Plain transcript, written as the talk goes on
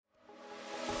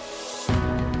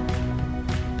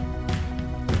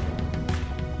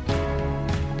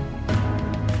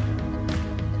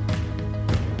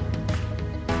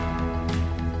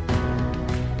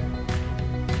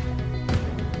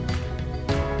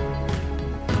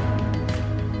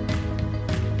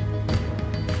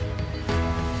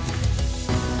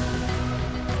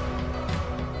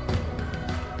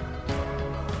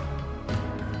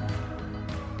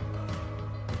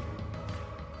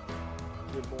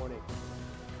morning.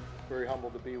 Very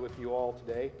humbled to be with you all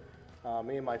today.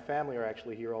 Me and my family are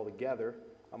actually here all together.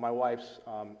 My wife's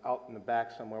out in the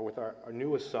back somewhere with our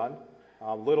newest son,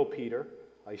 little Peter.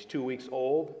 He's 2 weeks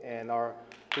old, and our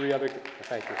three other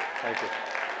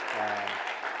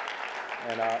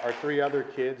our three other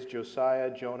kids,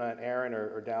 Josiah, Jonah, and Aaron,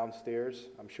 are downstairs.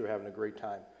 I'm sure having a great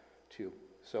time too.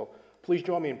 So please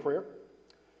join me in prayer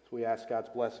as we ask God's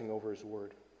blessing over His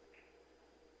Word.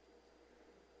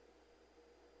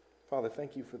 Father,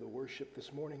 thank you for the worship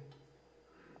this morning.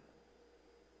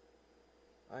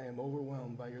 I am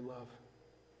overwhelmed by your love.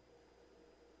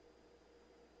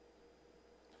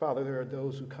 Father, there are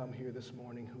those who come here this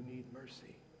morning who need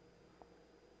mercy,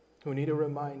 who need a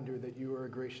reminder that you are a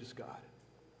gracious God,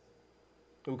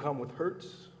 who come with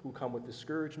hurts, who come with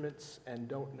discouragements, and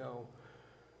don't know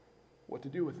what to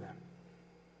do with them.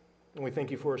 And we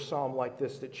thank you for a psalm like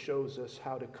this that shows us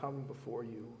how to come before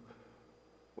you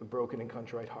with broken and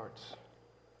contrite hearts,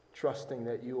 trusting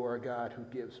that you are a God who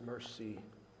gives mercy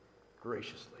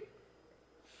graciously.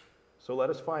 So let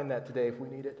us find that today if we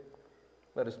need it.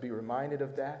 Let us be reminded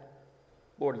of that.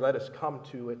 Lord, let us come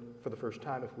to it for the first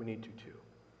time if we need to too.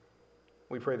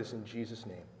 We pray this in Jesus'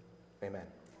 name. Amen.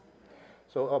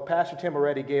 So Pastor Tim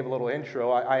already gave a little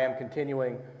intro. I am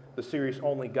continuing the series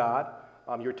Only God,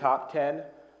 your top 10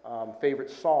 favorite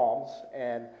Psalms.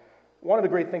 And one of the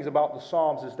great things about the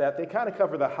Psalms is that they kind of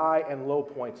cover the high and low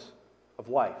points of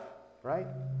life, right?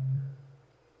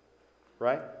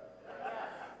 Right?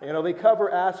 You know, they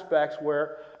cover aspects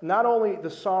where not only the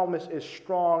psalmist is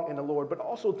strong in the Lord, but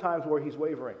also times where he's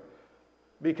wavering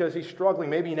because he's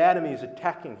struggling. Maybe an enemy is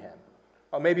attacking him.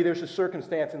 Or maybe there's a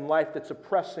circumstance in life that's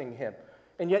oppressing him.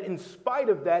 And yet, in spite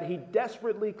of that, he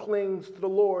desperately clings to the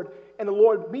Lord, and the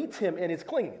Lord meets him in his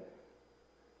clinging.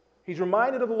 He's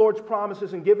reminded of the Lord's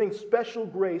promises and giving special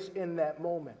grace in that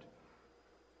moment.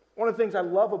 One of the things I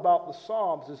love about the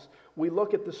Psalms is we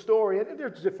look at the story, and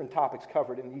there's different topics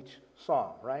covered in each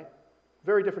psalm, right?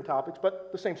 Very different topics,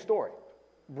 but the same story.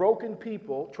 Broken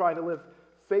people trying to live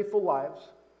faithful lives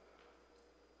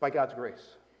by God's grace.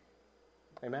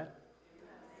 Amen?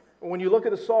 When you look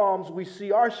at the Psalms, we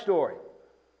see our story.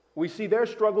 We see their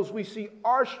struggles. We see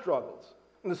our struggles.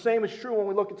 And the same is true when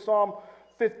we look at Psalm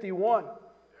 51.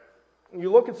 When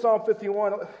you look at Psalm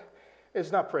 51,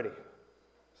 it's not pretty.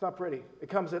 It's not pretty. It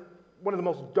comes at one of the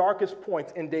most darkest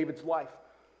points in David's life.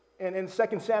 And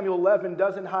 2 Samuel 11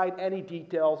 doesn't hide any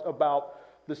details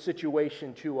about the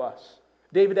situation to us.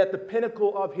 David, at the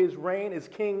pinnacle of his reign as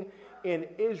king in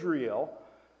Israel,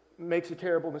 makes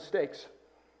terrible mistakes.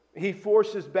 He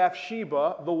forces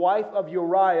Bathsheba, the wife of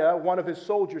Uriah, one of his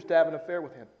soldiers, to have an affair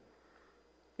with him.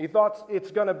 He thought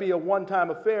it's going to be a one-time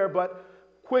affair, but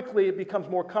quickly it becomes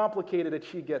more complicated that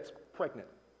she gets pregnant.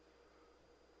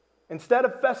 Instead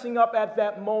of fessing up at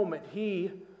that moment,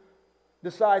 he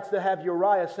decides to have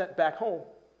Uriah sent back home,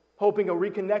 hoping a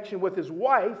reconnection with his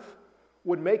wife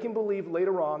would make him believe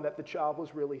later on that the child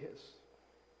was really his.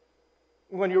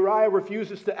 When Uriah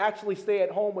refuses to actually stay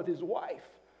at home with his wife,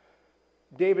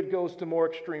 David goes to more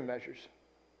extreme measures.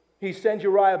 He sends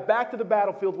Uriah back to the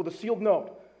battlefield with a sealed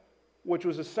note, which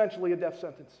was essentially a death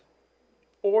sentence,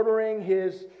 ordering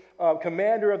his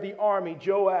commander of the army,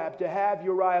 Joab, to have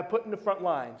Uriah put in the front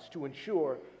lines to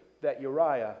ensure that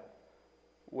Uriah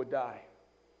would die.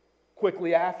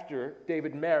 Quickly after,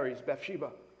 David marries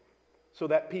Bathsheba so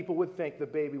that people would think the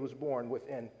baby was born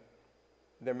within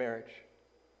their marriage.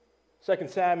 2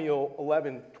 Samuel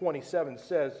 11:27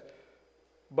 says,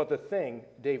 "But the thing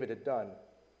David had done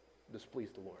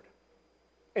displeased the Lord."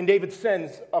 And David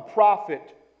sends a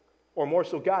prophet, or more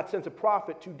so, God sends a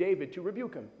prophet to David to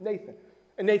rebuke him, Nathan.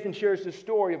 And Nathan shares this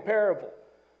story, a parable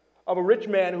of a rich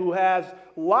man who has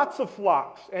lots of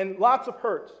flocks and lots of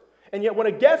herds. And yet when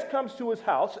a guest comes to his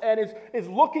house and is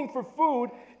looking for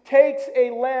food, takes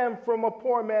a lamb from a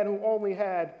poor man who only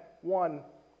had one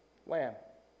lamb.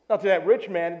 Now to that rich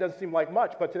man, it doesn't seem like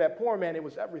much, but to that poor man, it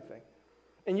was everything.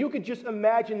 And you could just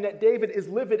imagine that David is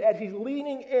livid as he's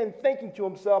leaning in, thinking to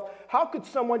himself, how could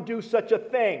someone do such a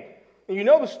thing? And you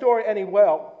know the story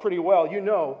pretty well. You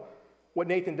know what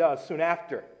Nathan does soon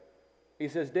after. He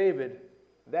says, David,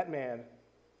 that man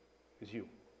is you.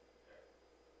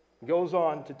 He goes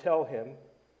on to tell him,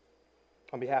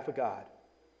 on behalf of God,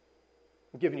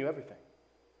 I'm giving you everything.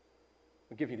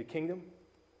 I'm giving you the kingdom.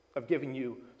 I've given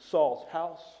you Saul's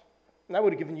house. And I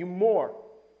would have given you more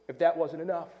if that wasn't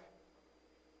enough.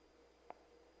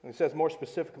 And it says more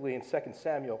specifically in 2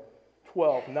 Samuel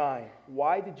 12:9,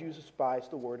 why did you despise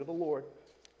the word of the Lord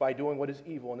by doing what is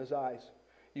evil in his eyes?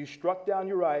 You struck down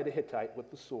Uriah the Hittite with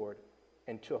the sword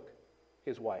and took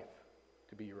his wife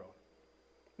to be your own.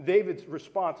 David's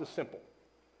response is simple.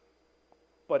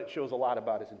 but it shows a lot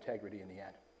about his integrity in the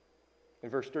end. In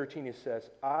verse 13, he says,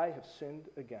 I have sinned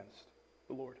against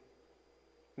the Lord.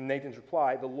 And Nathan's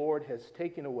reply, the Lord has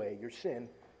taken away your sin.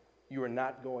 You are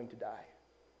not going to die.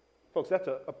 Folks, that's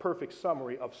a perfect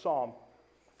summary of Psalm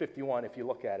 51 if you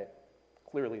look at it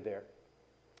clearly there.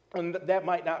 And that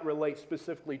might not relate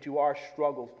specifically to our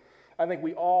struggles. I think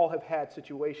we all have had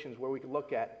situations where we can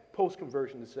look at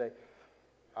post-conversion and say,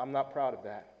 I'm not proud of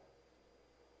that.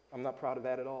 I'm not proud of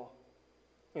that at all.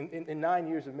 In 9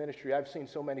 years of ministry, I've seen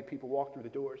so many people walk through the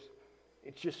doors.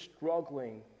 It's just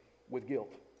struggling with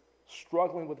guilt,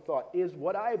 struggling with the thought, is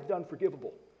what I have done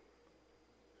forgivable?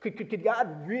 Could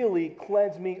God really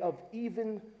cleanse me of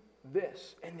even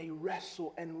this? And they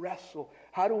wrestle and wrestle.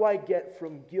 How do I get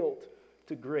from guilt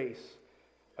to grace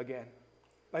again?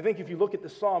 I think if you look at the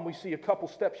psalm, we see a couple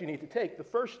steps you need to take. The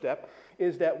first step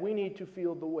is that we need to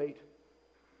feel the weight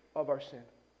of our sin.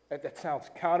 That sounds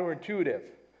counterintuitive,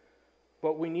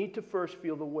 but we need to first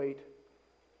feel the weight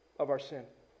of our sin.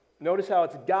 Notice how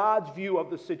it's God's view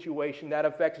of the situation that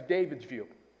affects David's view.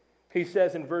 He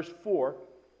says in verse 4,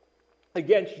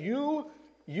 against you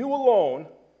alone,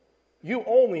 you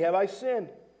only have I sinned,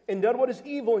 and done what is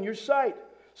evil in your sight,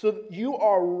 so that you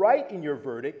are right in your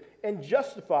verdict and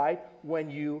justified when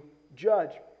you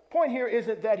judge. Point here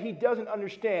isn't that he doesn't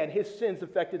understand his sins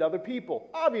affected other people.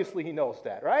 Obviously he knows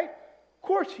that, right? Of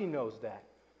course he knows that.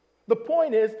 The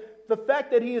point is, the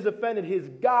fact that he has offended his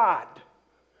God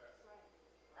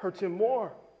hurts him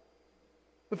more.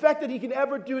 The fact that he can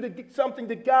ever do something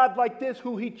to God like this,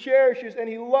 who he cherishes and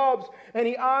he loves and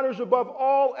he honors above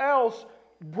all else,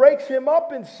 breaks him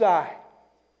up inside.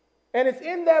 And it's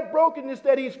in that brokenness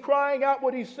that he's crying out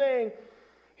what he's saying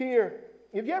here.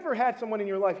 Have you ever had someone in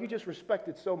your life you just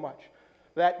respected so much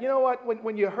that, you know what,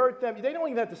 when you hurt them, they don't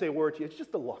even have to say a word to you. It's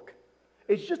just a look.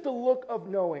 It's just a look of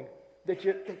knowing that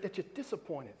you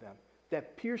disappointed them,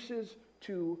 that pierces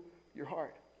to your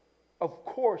heart. Of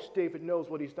course, David knows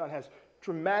what he's done has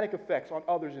dramatic effects on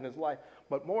others in his life,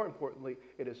 but more importantly,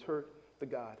 it has hurt the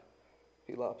God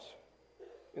he loves.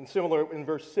 And similar, in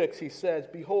verse 6, he says,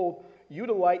 behold, you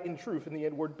delight in truth in the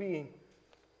inward being.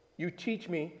 You teach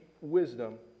me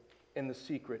wisdom in the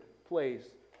secret place.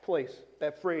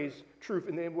 That phrase, truth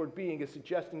in the inward being, is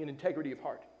suggesting an integrity of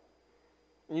heart.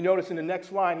 And you notice in the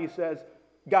next line, he says,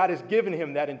 God has given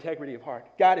him that integrity of heart.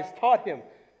 God has taught him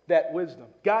that wisdom.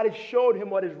 God has showed him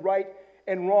what is right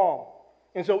and wrong.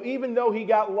 And so even though he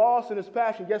got lost in his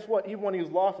passion, guess what? Even when he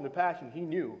was lost in the passion, he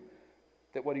knew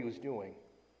that what he was doing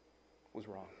was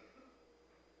wrong.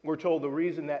 We're told the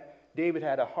reason that David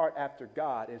had a heart after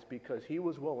God is because he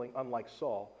was willing, unlike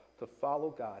Saul, to follow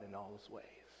God in all his ways,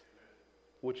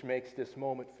 which makes this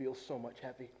moment feel so much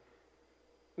heavy.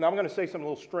 Now I'm going to say something a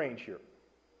little strange here,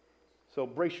 so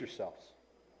brace yourselves.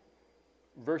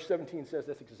 Verse 17 says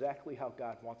that's exactly how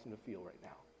God wants him to feel right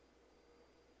now,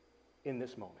 in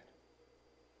this moment,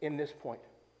 in this point.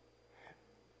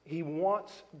 He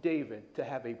wants David to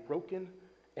have a broken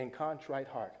and contrite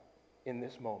heart in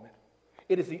this moment.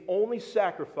 It is the only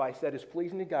sacrifice that is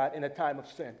pleasing to God in a time of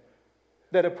sin.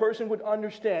 That a person would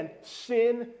understand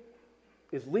sin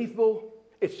is lethal,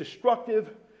 it's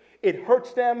destructive, it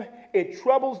hurts them, it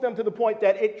troubles them to the point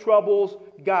that it troubles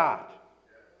God.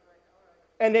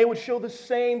 And they would show the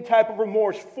same type of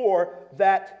remorse for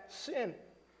that sin.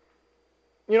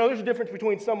 You know, there's a difference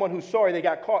between someone who's sorry they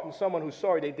got caught and someone who's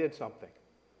sorry they did something.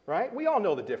 Right? We all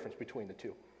know the difference between the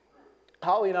two.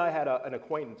 Holly and I had an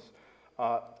acquaintance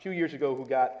a few years ago who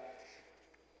got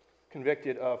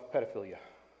convicted of pedophilia.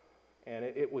 And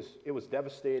it was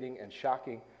devastating and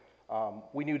shocking.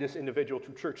 We knew this individual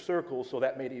through church circles, so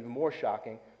that made it even more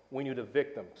shocking. We knew the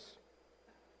victims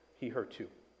he hurt too.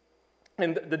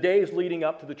 And the days leading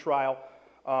up to the trial,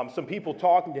 some people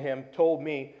talking to him told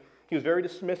me he was very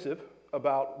dismissive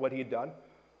about what he had done,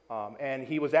 and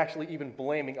he was actually even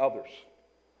blaming others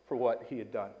for what he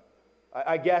had done.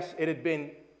 I guess it had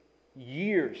been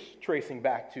years tracing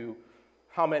back to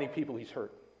how many people he's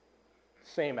hurt.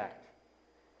 Same act.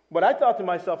 But I thought to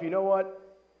myself, you know what?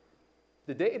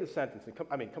 The day of the sentencing,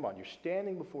 come on, you're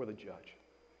standing before the judge.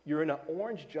 You're in an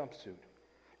orange jumpsuit.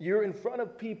 You're in front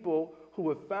of people who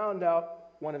have found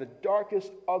out one of the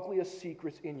darkest, ugliest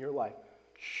secrets in your life.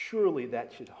 Surely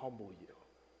that should humble you,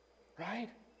 right?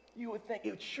 You would think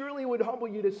it surely would humble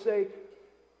you to say,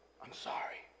 I'm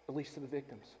sorry, at least to the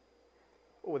victims.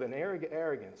 But with an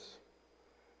arrogance,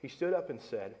 he stood up and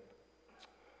said,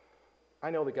 I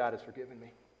know that God has forgiven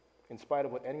me, in spite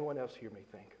of what anyone else here may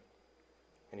think.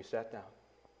 And he sat down.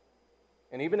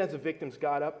 And even as the victims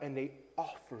got up and they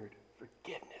offered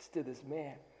forgiveness to this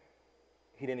man,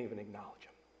 he didn't even acknowledge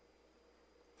him.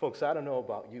 Folks, I don't know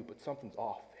about you, but something's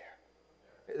off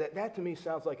there. That to me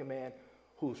sounds like a man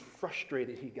who's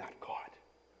frustrated he got caught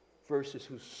versus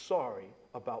who's sorry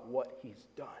about what he's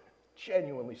done.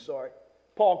 Genuinely sorry.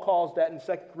 Paul calls that in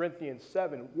 2 Corinthians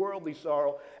 7, worldly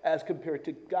sorrow as compared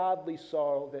to godly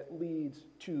sorrow that leads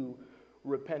to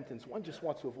repentance. One just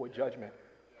wants to avoid judgment.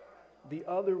 The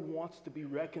other wants to be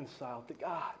reconciled to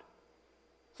God.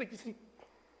 It's like, you see,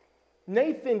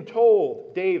 Nathan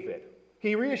told David,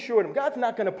 he reassured him, God's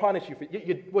not going to punish you.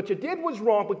 What you did was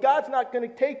wrong, but God's not going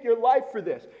to take your life for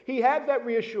this. He had that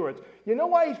reassurance. You know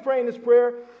why he's praying this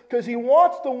prayer? Because he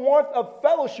wants the warmth of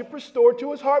fellowship restored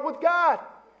to his heart with God.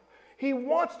 He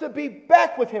wants to be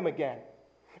back with him again.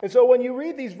 And so when you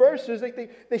read these verses,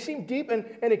 they seem deep and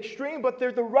extreme, but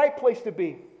they're the right place to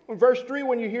be. In verse 3,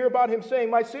 when you hear about him saying,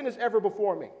 my sin is ever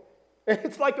before me.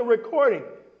 It's like a recording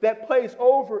that plays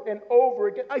over and over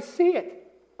again. I see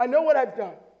it. I know what I've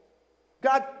done.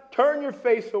 God, turn your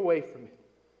face away from me.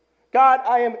 God,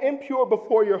 I am impure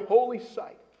before your holy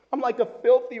sight. I'm like a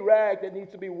filthy rag that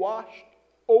needs to be washed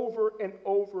over and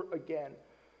over again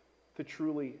to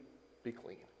truly be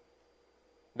clean.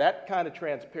 That kind of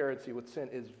transparency with sin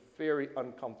is very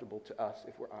uncomfortable to us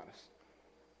if we're honest.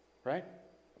 Right?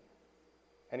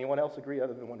 Anyone else agree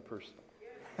other than one person?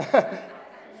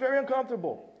 It's very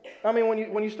uncomfortable. I mean,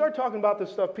 when you start talking about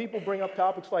this stuff, people bring up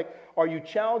topics like, are you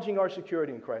challenging our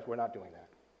security in Christ? We're not doing that.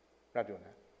 We're not doing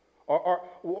that. Or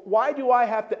why do I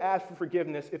have to ask for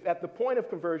forgiveness if at the point of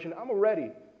conversion I'm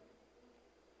already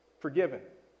forgiven?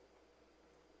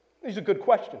 These are good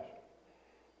questions.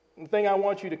 The thing I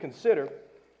want you to consider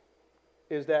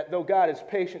is that though God is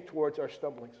patient towards our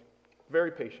stumblings,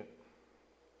 very patient,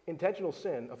 intentional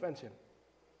sin offends him.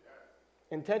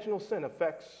 Intentional sin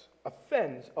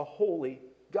offends a holy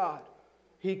God.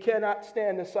 He cannot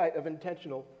stand the sight of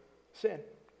intentional sin.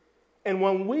 And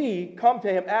when we come to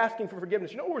him asking for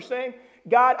forgiveness, you know what we're saying?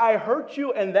 God, I hurt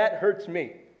you and that hurts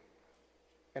me.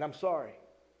 And I'm sorry.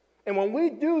 And when we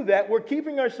do that, we're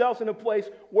keeping ourselves in a place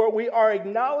where we are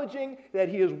acknowledging that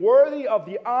he is worthy of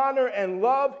the honor and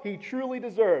love he truly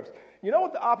deserves. You know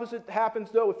what the opposite happens,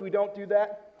 though, if we don't do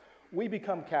that? We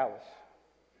become callous.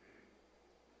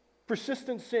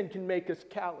 Persistent sin can make us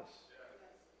callous.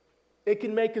 It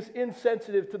can make us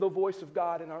insensitive to the voice of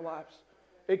God in our lives.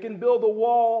 It can build a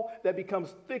wall that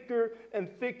becomes thicker and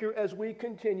thicker as we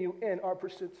continue in our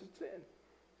persistent sin.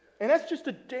 And that's just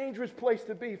a dangerous place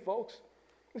to be, folks.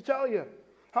 I tell you,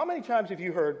 how many times have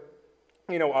you heard,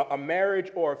 a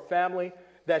marriage or a family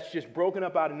that's just broken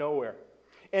up out of nowhere,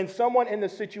 and someone in the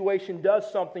situation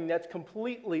does something that's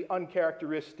completely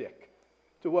uncharacteristic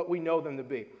to what we know them to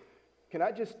be? Can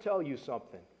I just tell you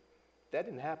something? That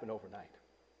didn't happen overnight.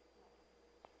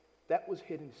 That was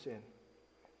hidden sin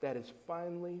that has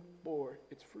finally bore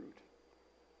its fruit.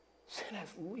 Sin has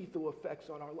lethal effects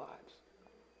on our lives.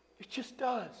 It just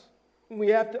does. And we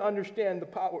have to understand the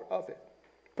power of it.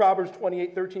 Proverbs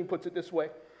 28:13 puts it this way: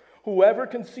 whoever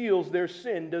conceals their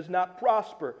sin does not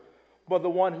prosper, but the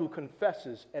one who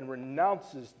confesses and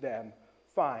renounces them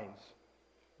finds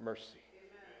mercy.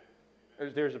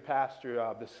 There's a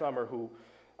pastor this summer who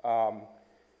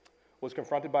was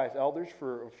confronted by his elders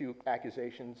for a few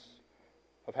accusations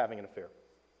of having an affair,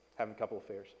 having a couple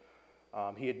affairs.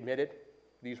 He admitted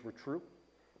these were true.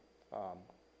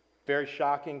 Very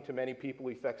shocking to many people.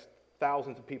 He affects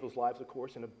thousands of people's lives, of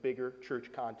course, in a bigger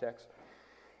church context.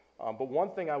 But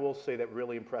one thing I will say that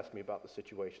really impressed me about the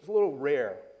situation, it's a little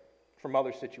rare from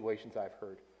other situations I've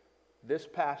heard. This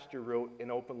pastor wrote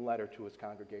an open letter to his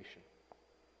congregation,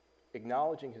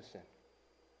 acknowledging his sin,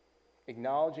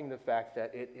 acknowledging the fact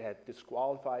that it had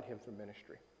disqualified him from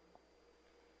ministry,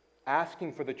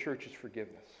 asking for the church's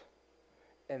forgiveness,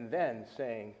 and then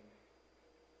saying,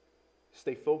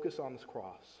 stay focused on this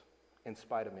cross in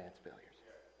spite of man's failures.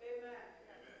 Amen.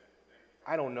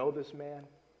 I don't know this man,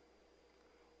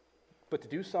 but to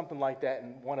do something like that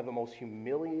in one of the most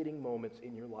humiliating moments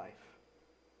in your life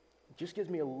just gives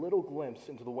me a little glimpse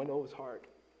into the window of his heart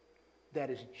that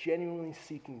is genuinely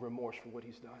seeking remorse for what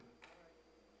he's done.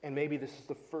 And maybe this is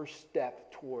the first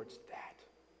step towards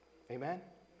that. Amen?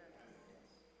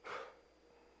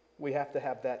 We have to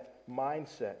have that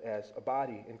mindset as a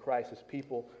body in Christ, as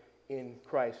people in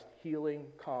Christ. Healing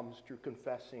comes through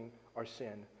confessing our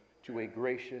sin to a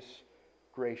gracious,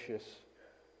 gracious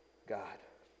God.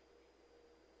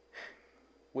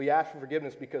 We ask for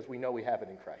forgiveness because we know we have it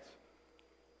in Christ.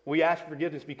 We ask for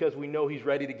forgiveness because we know he's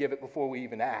ready to give it before we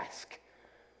even ask.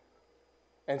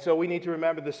 And so we need to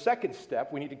remember the second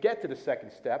step. We need to get to the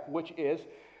second step, which is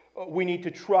we need to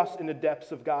trust in the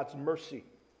depths of God's mercy.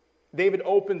 David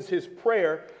opens his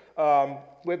prayer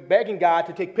with begging God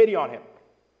to take pity on him.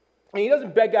 And he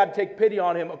doesn't beg God to take pity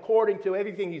on him according to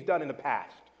everything he's done in the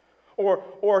past,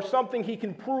 or something he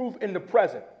can prove in the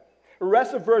present. The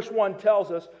rest of verse 1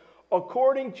 tells us,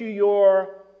 according to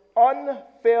your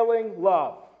unfailing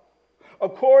love,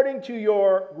 according to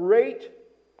your great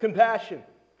compassion.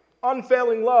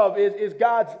 Unfailing love is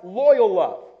God's loyal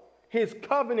love, his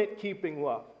covenant-keeping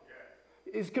love.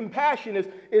 His compassion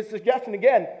is suggesting,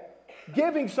 again,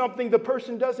 giving something the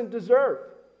person doesn't deserve.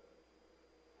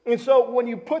 And so when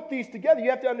you put these together, you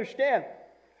have to understand,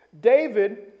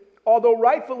 David, although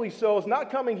rightfully so, is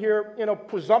not coming here,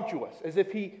 presumptuous, as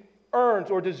if he earns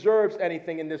or deserves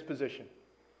anything in this position.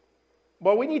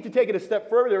 But we need to take it a step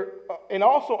further and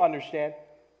also understand,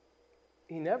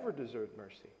 he never deserved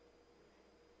mercy.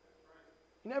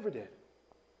 He never did.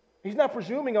 He's not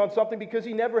presuming on something because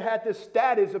he never had this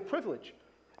status of privilege.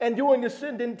 And doing this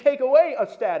sin didn't take away a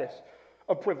status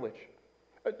of privilege.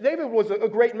 David was a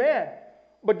great man,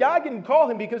 but God didn't call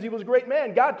him because he was a great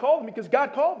man. God called him because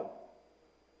God called him.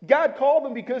 God called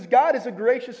him because God is a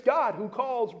gracious God who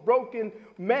calls broken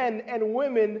men and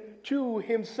women to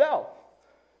himself.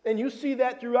 And you see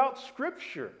that throughout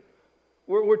Scripture.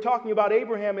 We're talking about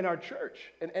Abraham in our church.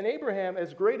 And Abraham,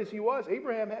 as great as he was,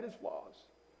 Abraham had his flaws.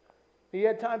 He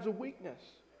had times of weakness.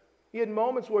 He had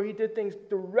moments where he did things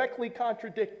directly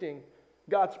contradicting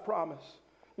God's promise.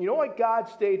 You know why God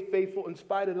stayed faithful in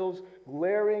spite of those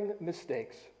glaring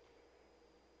mistakes?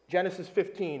 Genesis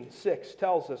 15:6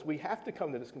 tells us we have to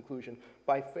come to this conclusion.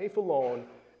 By faith alone,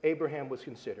 Abraham was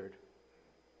considered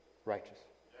righteous.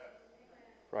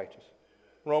 Righteous.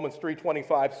 Romans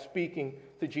 3:25, speaking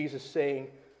to Jesus,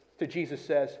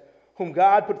 says, whom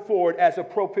God put forward as a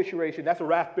propitiation. That's a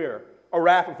wrath bearer, a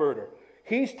wrath averter.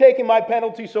 He's taking my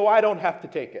penalty so I don't have to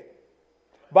take it.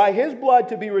 By his blood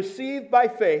to be received by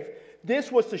faith.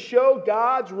 This was to show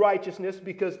God's righteousness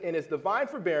because in his divine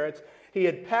forbearance, he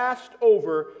had passed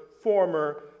over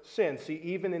former sins. See,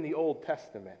 even in the Old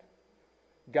Testament,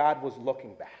 God was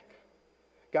looking back.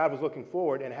 God was looking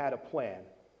forward and had a plan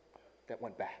that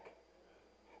went back.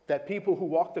 That people who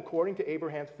walked according to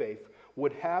Abraham's faith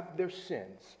would have their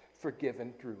sins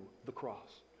forgiven through the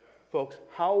cross. Folks,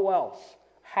 how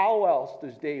else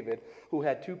does David, who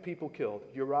had two people killed,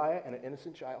 Uriah and an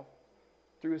innocent child,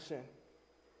 through his sin,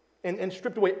 and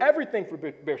stripped away everything for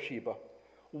Bathsheba,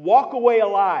 walk away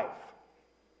alive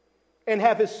and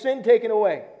have his sin taken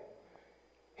away?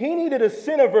 He needed a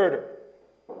sin averter.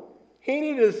 He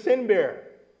needed a sin bearer,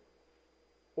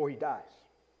 or he dies.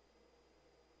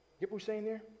 Get what we're saying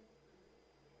there?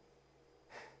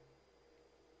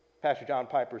 Pastor John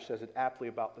Piper says it aptly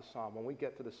about the psalm. When we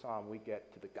get to the psalm, we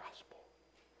get to the gospel.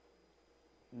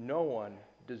 No one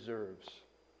deserves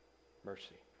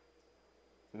mercy.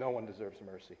 No one deserves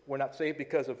mercy. We're not saved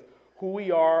because of who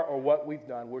we are or what we've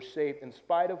done. We're saved in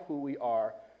spite of who we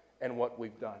are and what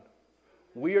we've done.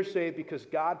 We are saved because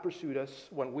God pursued us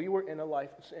when we were in a life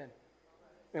of sin.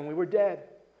 And we were dead.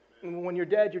 And when you're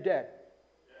dead, you're dead.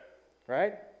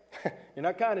 Right? You're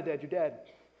not kind of dead, you're dead.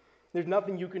 There's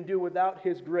nothing you can do without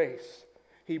his grace.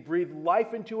 He breathed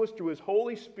life into us through his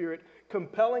Holy Spirit,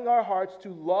 compelling our hearts to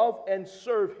love and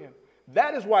serve him.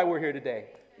 That is why we're here today.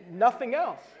 Nothing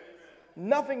else.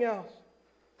 Nothing else.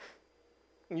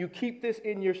 And you keep this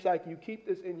in your psyche, you keep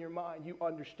this in your mind, you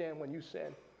understand when you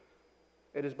sin.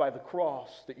 It is by the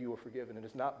cross that you are forgiven. It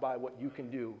is not by what you can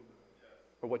do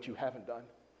or what you haven't done.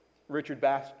 Richard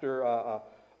Baxter, a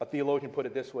theologian, put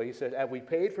it this way. He said, "Have we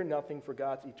paid for nothing for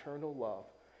God's eternal love,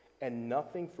 and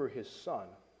nothing for his Son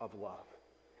of love,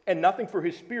 and nothing for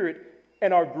his Spirit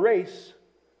and our grace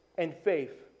and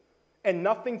faith, and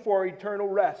nothing for our eternal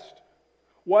rest.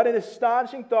 What an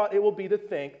astonishing thought it will be to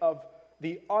think of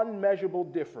the unmeasurable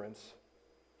difference,"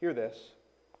 hear this,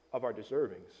 "of our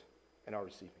deservings and our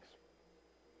receivings."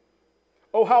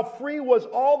 Oh, how free was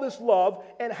all this love,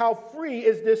 and how free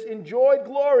is this enjoyed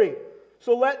glory.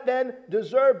 So let then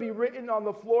deserve be written on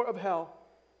the floor of hell,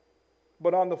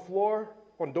 but on the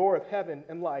door of heaven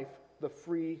and life, the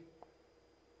free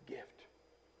gift.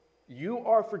 You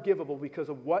are forgivable because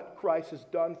of what Christ has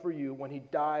done for you when he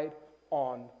died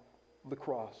on the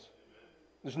cross.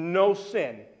 There's no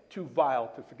sin too vile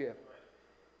to forgive.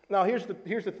 Now, here's the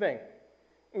thing.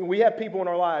 We have people in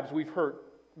our lives we've hurt,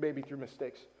 maybe through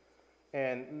mistakes.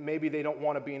 And maybe they don't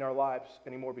want to be in our lives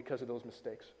anymore because of those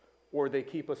mistakes. Or they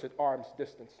keep us at arm's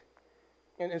distance.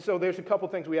 And so there's a couple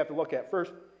things we have to look at.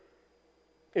 First,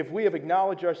 if we have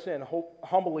acknowledged our sin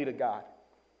humbly to God,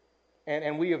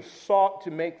 and we have sought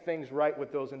to make things right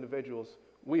with those individuals,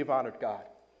 we have honored God.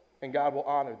 And God will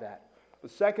honor that.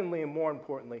 But secondly, and more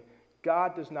importantly,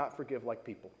 God does not forgive like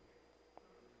people.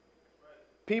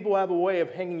 People have a way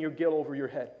of hanging your guilt over your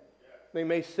head. They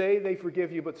may say they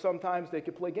forgive you, but sometimes they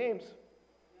could play games.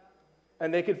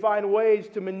 And they could find ways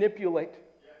to manipulate.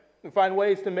 And find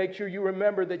ways to make sure you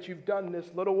remember that you've done this,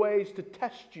 little ways to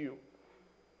test you.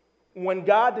 When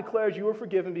God declares you are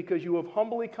forgiven because you have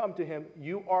humbly come to him,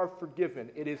 you are forgiven.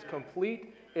 It is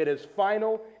complete, it is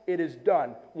final, it is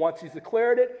done. Once he's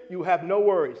declared it, you have no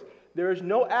worries. There is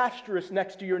no asterisk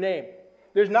next to your name.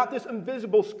 There's not this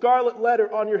invisible scarlet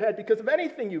letter on your head because of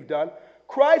anything you've done.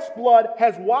 Christ's blood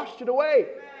has washed it away.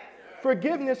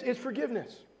 Forgiveness is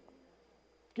forgiveness.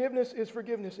 Forgiveness is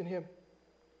forgiveness in him.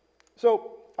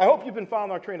 So, I hope you've been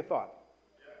following our train of thought.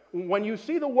 When you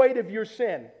see the weight of your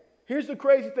sin, here's the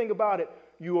crazy thing about it.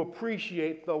 You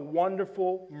appreciate the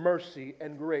wonderful mercy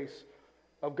and grace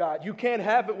of God. You can't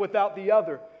have it without the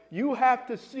other. You have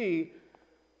to see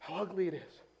how ugly it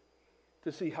is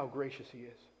to see how gracious he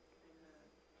is.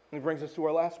 And it brings us to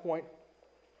our last point.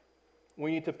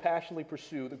 We need to passionately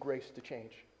pursue the grace to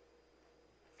change.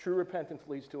 True repentance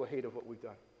leads to a hate of what we've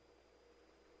done.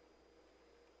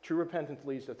 True repentance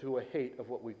leads to a hate of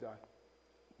what we've done.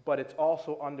 But it's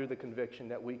also under the conviction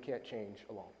that we can't change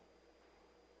alone.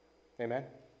 Amen?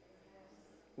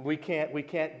 We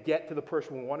can't get to the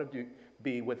person we want to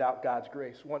be without God's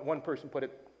grace. One person put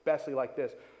it bestly like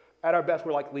this. At our best,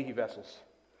 we're like leaky vessels,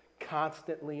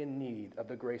 constantly in need of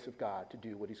the grace of God to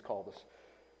do what he's called us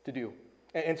to do.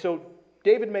 And so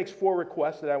David makes 4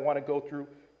 requests that I want to go through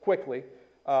quickly.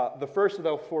 The first of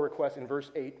those 4 requests in verse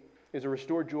 8 is a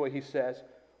restored joy. He says,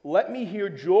 "Let me hear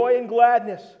joy and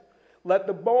gladness. Let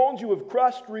the bones you have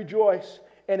crushed rejoice."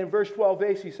 And in verse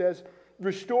 12a, he says,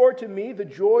 "Restore to me the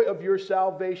joy of your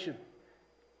salvation."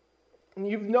 And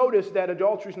you've noticed that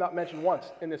adultery is not mentioned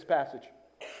once in this passage.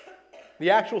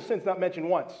 The actual sin's not mentioned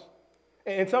once.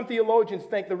 And some theologians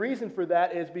think the reason for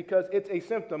that is because it's a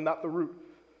symptom, not the root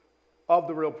of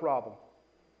the real problem.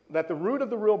 That the root of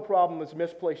the real problem is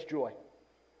misplaced joy.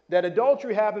 That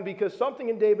adultery happened because something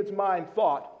in David's mind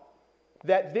thought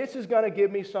that this is going to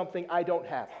give me something I don't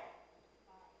have.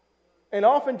 And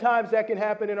oftentimes that can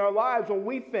happen in our lives when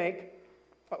we think,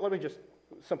 let me just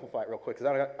simplify it real quick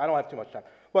because I don't have too much time.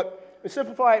 But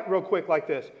simplify it real quick like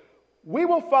this. We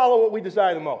will follow what we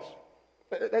desire the most.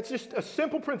 That's just a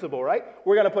simple principle, right?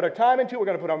 We're going to put our time into it. We're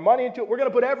going to put our money into it. We're going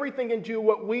to put everything into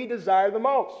what we desire the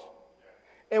most.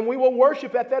 And we will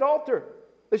worship at that altar.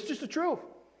 It's just the truth.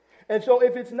 And so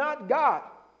if it's not God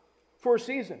for a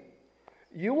season,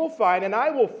 you will find, and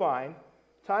I will find,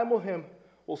 time with him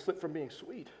will slip from being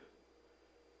sweet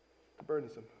to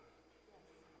burdensome.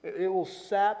 It will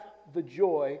sap the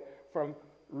joy from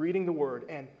reading the word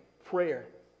and prayer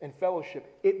and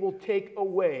fellowship. It will take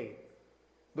away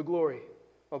the glory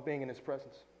of being in his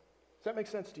presence. Does that make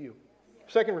sense to you?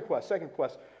 Second request,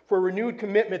 for a renewed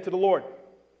commitment to the Lord.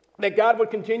 That God would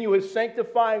continue his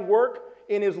sanctifying work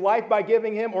in his life by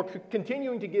giving him, or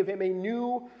continuing to give him, a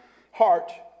new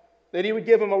heart. That he would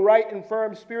give him a right and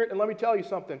firm spirit. And let me tell you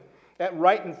something. That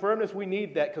right and firmness, we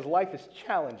need that because life is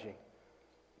challenging.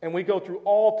 And we go through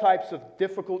all types of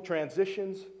difficult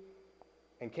transitions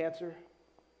and cancer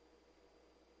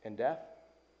and death.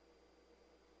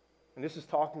 And this is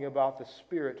talking about the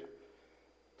spirit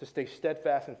to stay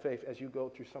steadfast in faith as you go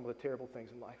through some of the terrible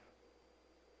things in life.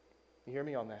 You hear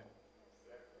me on that?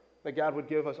 That God would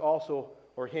give us also,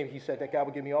 or he said that God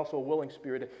would give me also a willing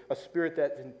spirit, a spirit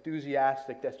that's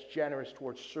enthusiastic, that's generous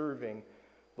towards serving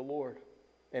the Lord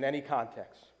in any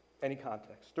context.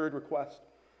 Third request,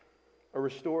 a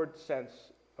restored sense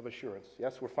of assurance.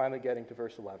 Yes, we're finally getting to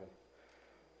verse 11.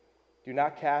 Do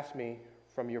not cast me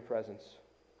from your presence,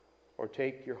 or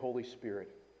take your Holy Spirit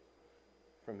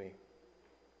from me.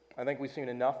 I think we've seen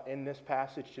enough in this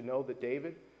passage to know that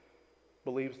David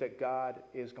believes that God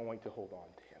is going to hold on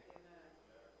to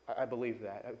him. I believe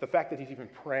that. The fact that he's even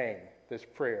praying this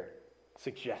prayer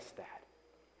suggests that,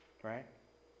 right?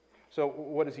 So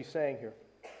what is he saying here?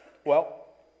 Well,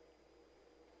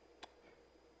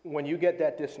 when you get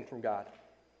that distant from God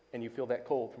and you feel that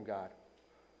cold from God,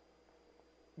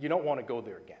 you don't want to go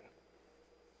there again.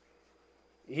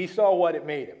 He saw what it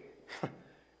made him.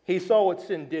 He saw what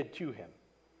sin did to him.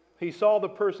 He saw the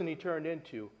person he turned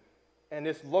into, and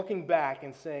this looking back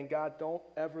and saying, God, don't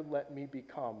ever let me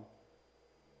become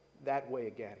that way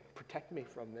again. Protect me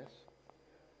from this.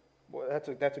 Boy,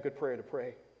 that's a good prayer to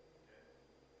pray.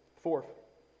 Fourth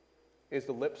is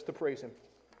the lips to praise him.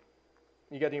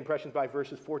 You get the impressions by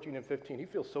verses 14 and 15. He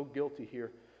feels so guilty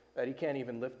here that he can't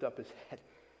even lift up his head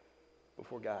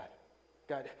before God.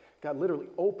 God literally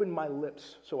opened my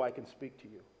lips so I can speak to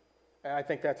you. And I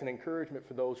think that's an encouragement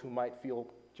for those who might feel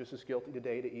just as guilty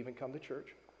today to even come to church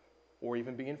or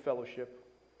even be in fellowship.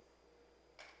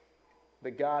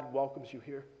 That God welcomes you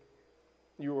here.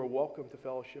 You are welcome to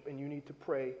fellowship, and you need to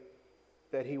pray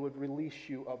that he would release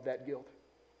you of that guilt.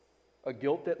 A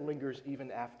guilt that lingers even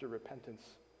after repentance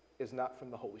is not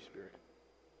from the Holy Spirit.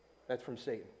 That's from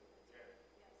Satan.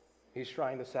 He's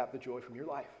trying to sap the joy from your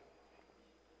life.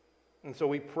 And so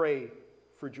we pray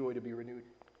for joy to be renewed.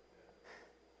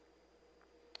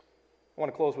 I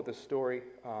want to close with this story.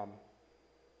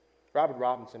 Robert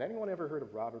Robinson. Anyone ever heard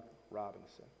of Robert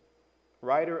Robinson?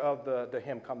 Writer of the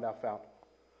hymn, Come Thou Fount.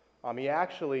 He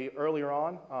actually, earlier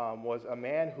on, was a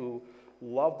man who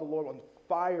loved the Lord, on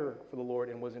fire for the Lord,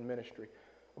 and was in ministry.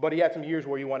 But he had some years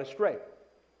where he went astray.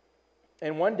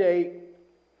 And one day,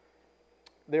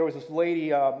 there was this lady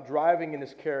driving in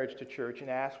this carriage to church and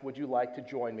asked, would you like to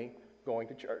join me going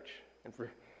to church? And for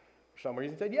some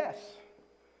reason said yes.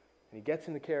 And he gets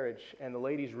in the carriage, and the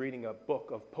lady's reading a book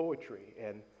of poetry.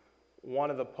 And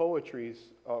one of the poetries,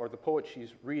 or the poet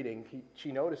she's reading,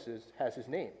 she notices has his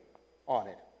name on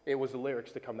it. It was the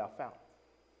lyrics to Come Thou Fount.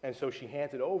 And so she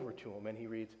hands it over to him, and he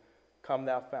reads, Come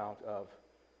Thou Fount of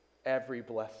every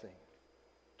blessing,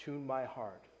 tune my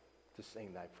heart to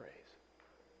sing thy praise.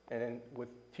 And then with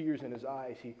tears in his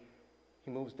eyes, he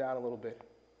moves down a little bit,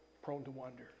 prone to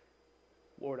wonder.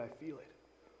 Lord, I feel it.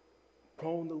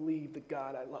 Prone to leave the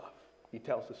God I love. He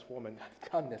tells this woman,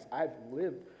 I've done this. I've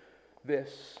lived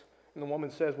this. And the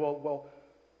woman says, well,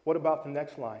 what about the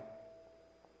next line?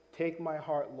 Take my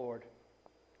heart, Lord.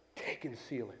 Take and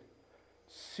seal it.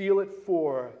 Seal it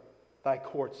for thy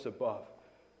courts above.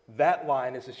 That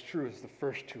line is as true as the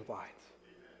first two lines.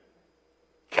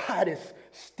 God is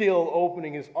still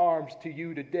opening his arms to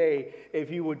you today if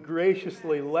you would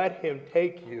graciously let him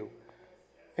take you.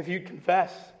 If you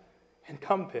confess and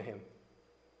come to him.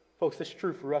 Folks, this is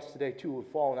true for us today too, who've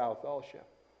fallen out of fellowship.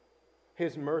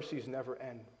 His mercies never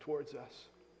end towards us.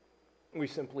 We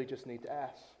simply just need to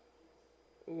ask.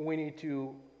 We need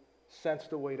to sense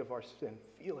the weight of our sin,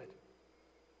 feel it.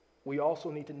 We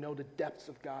also need to know the depths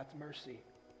of God's mercy.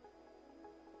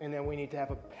 And then we need to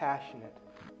have a passionate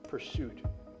pursuit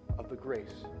of the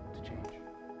grace to change.